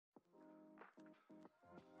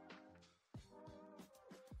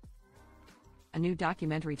new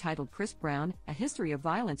documentary titled Chris Brown, A History of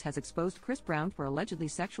Violence has exposed Chris Brown for allegedly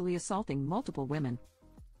sexually assaulting multiple women.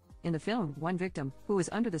 In the film, one victim, who was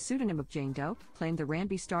under the pseudonym of Jane Doe, claimed the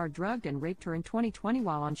R&B star drugged and raped her in 2020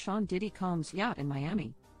 while on Sean Diddy Combs' yacht in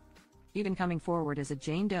Miami. Even coming forward as a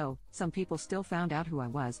Jane Doe, some people still found out who I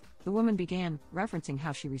was, the woman began, referencing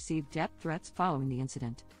how she received death threats following the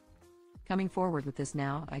incident. Coming forward with this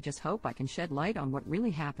now, I just hope I can shed light on what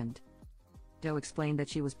really happened. Doe explained that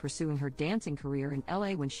she was pursuing her dancing career in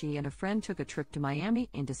LA when she and a friend took a trip to Miami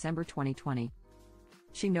in December 2020.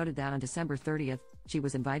 She noted that on December 30th, she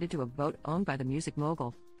was invited to a boat owned by the music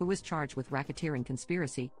mogul, who was charged with racketeering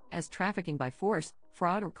conspiracy, as trafficking by force,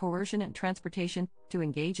 fraud or coercion and transportation, to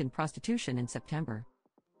engage in prostitution in September.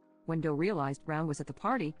 When Doe realized Brown was at the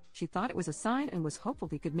party, she thought it was a sign and was hopeful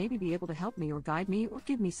he could maybe be able to help me or guide me or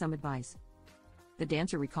give me some advice. The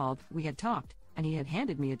dancer recalled, "We had talked, and he had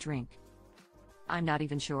handed me a drink. I'm not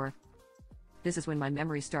even sure. This is when my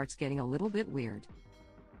memory starts getting a little bit weird.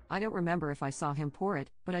 I don't remember if I saw him pour it,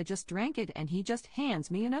 but I just drank it and he just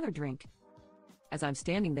hands me another drink. As I'm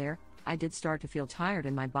standing there, I did start to feel tired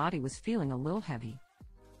and my body was feeling a little heavy."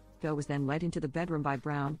 Doe was then led into the bedroom by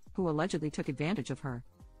Brown, who allegedly took advantage of her.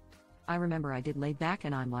 "I remember I did lay back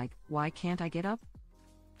and I'm like, why can't I get up?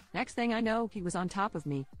 Next thing I know, he was on top of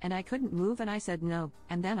me, and I couldn't move and I said no,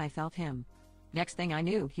 and then I felt him. Next thing I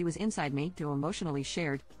knew, he was inside me," Doe emotionally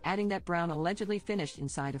shared, adding that Brown allegedly finished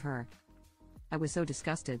inside of her. "I was so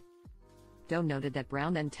disgusted." Doe noted that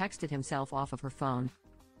Brown then texted himself off of her phone.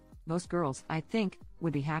 "Most girls, I think,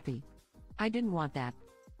 would be happy. I didn't want that.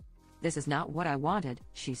 This is not what I wanted,"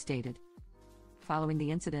 she stated. Following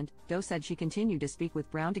the incident, Doe said she continued to speak with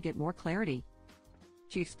Brown to get more clarity.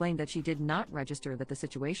 She explained that she did not register that the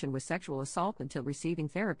situation was sexual assault until receiving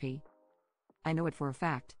therapy. "I know it for a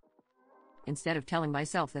fact. Instead of telling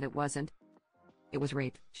myself that it wasn't. It was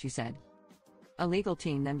rape," she said. A legal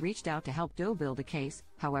team then reached out to help Doe build a case,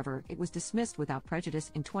 however, it was dismissed without prejudice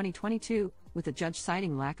in 2022, with the judge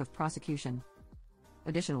citing lack of prosecution.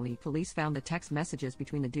 Additionally, police found the text messages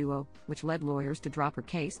between the duo, which led lawyers to drop her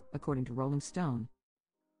case, according to Rolling Stone.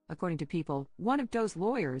 According to People, one of Doe's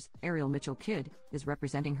lawyers, Ariel Mitchell Kidd, is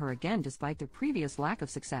representing her again despite their previous lack of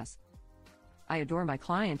success. "I adore my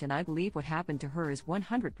client and I believe what happened to her is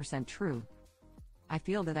 100% true. I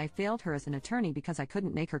feel that I failed her as an attorney because I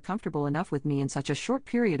couldn't make her comfortable enough with me in such a short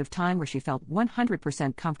period of time where she felt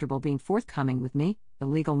 100% comfortable being forthcoming with me," the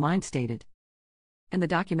legal mind stated. In the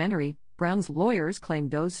documentary, Brown's lawyers claim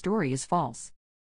Doe's story is false.